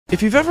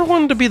If you've ever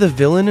wanted to be the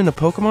villain in a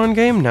Pokemon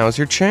game, now's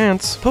your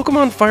chance.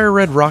 Pokemon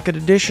FireRed Rocket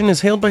Edition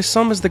is hailed by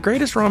some as the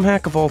greatest ROM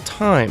hack of all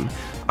time.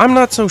 I'm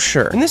not so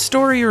sure. In this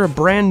story, you're a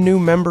brand new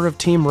member of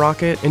Team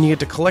Rocket, and you get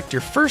to collect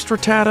your first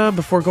Rattata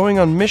before going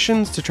on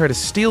missions to try to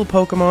steal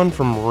Pokemon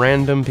from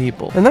random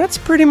people. And that's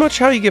pretty much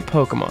how you get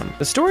Pokemon.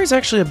 The story's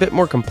actually a bit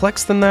more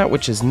complex than that,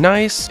 which is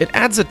nice. It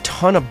adds a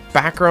ton of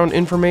background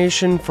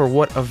information for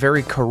what a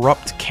very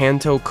corrupt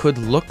Kanto could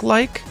look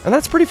like, and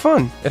that's pretty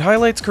fun. It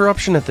highlights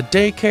corruption at the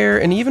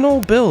daycare, and even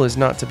old Bill is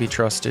not to be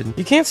trusted.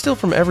 You can't steal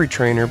from every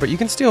trainer, but you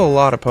can steal a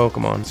lot of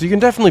Pokemon, so you can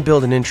definitely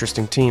build an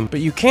interesting team.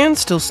 But you can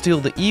still steal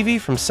the Eevee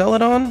from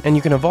Celadon, and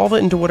you can evolve it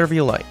into whatever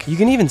you like. You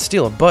can even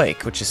steal a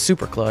bike, which is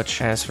super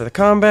clutch. As for the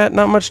combat,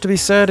 not much to be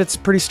said, it's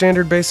pretty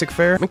standard basic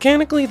fare.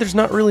 Mechanically, there's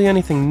not really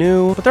anything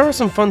new, but there are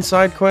some fun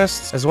side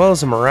quests, as well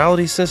as a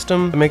morality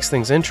system that makes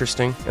things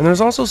interesting, and there's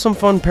also some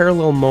fun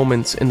parallel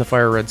moments in the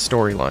FireRed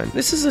storyline.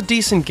 This is a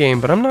decent game,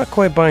 but I'm not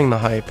quite buying the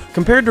hype.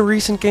 Compared to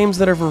recent games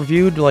that I've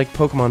reviewed like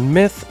Pokemon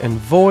Myth and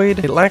Void,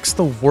 it lacks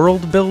the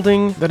world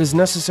building that is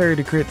necessary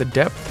to create the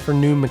depth for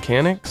new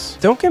mechanics.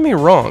 Don't get me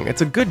wrong,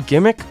 it's a good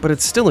gimmick, but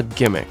it's still a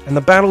gimmick, and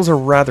the battles are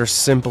rather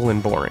simple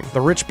and boring.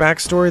 The rich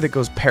backstory that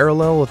goes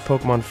parallel with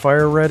Pokemon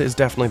FireRed is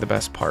definitely the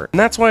best part, and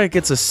that's why it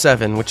gets a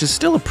 7, which is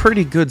still a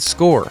pretty good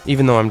score,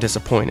 even though I'm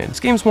disappointed. This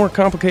game's more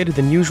complicated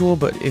than usual,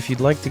 but if you'd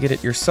like to get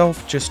it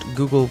yourself, just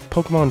Google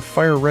Pokemon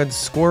FireRed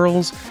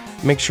Squirrels.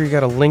 Make sure you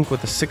got a link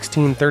with the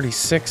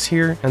 1636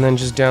 here, and then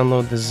just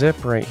download the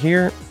zip right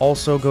here.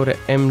 Also go to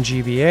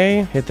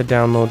MGBA, hit the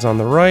downloads on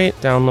the right,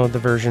 download the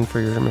version for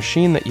your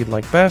machine that you'd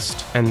like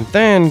best, and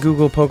then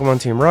Google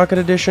Pokemon Team Rocket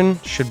Edition.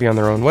 Should be on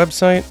their own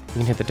website. You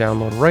can hit the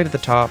download right at the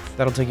top.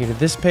 That'll take you to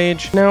this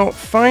page. Now,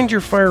 find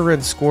your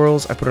FireRed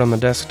Squirrels. I put it on the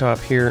desktop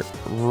here.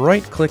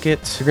 Right-click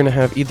it. You're gonna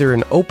have either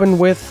an open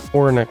with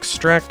or an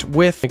extract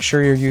with. Make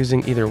sure you're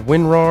using either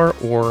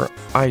WinRAR or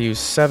I use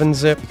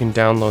 7-zip. You can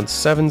download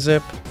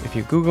 7-zip. If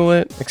you Google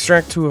it,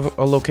 extract to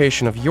a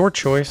location of your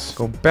choice,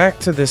 go back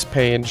to this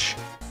page,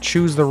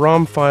 choose the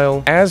ROM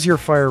file as your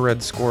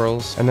FireRed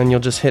Squirrels, and then you'll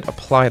just hit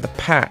apply the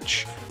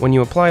patch. When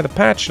you apply the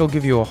patch, it'll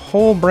give you a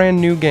whole brand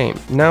new game.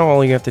 Now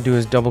all you have to do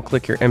is double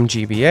click your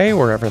MGBA,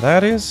 wherever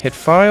that is, hit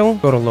file,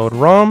 go to load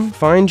ROM,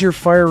 find your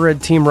FireRed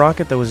Team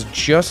Rocket that was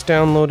just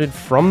downloaded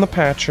from the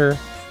patcher,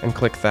 and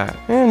click that.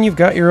 And you've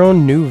got your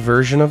own new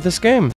version of this game.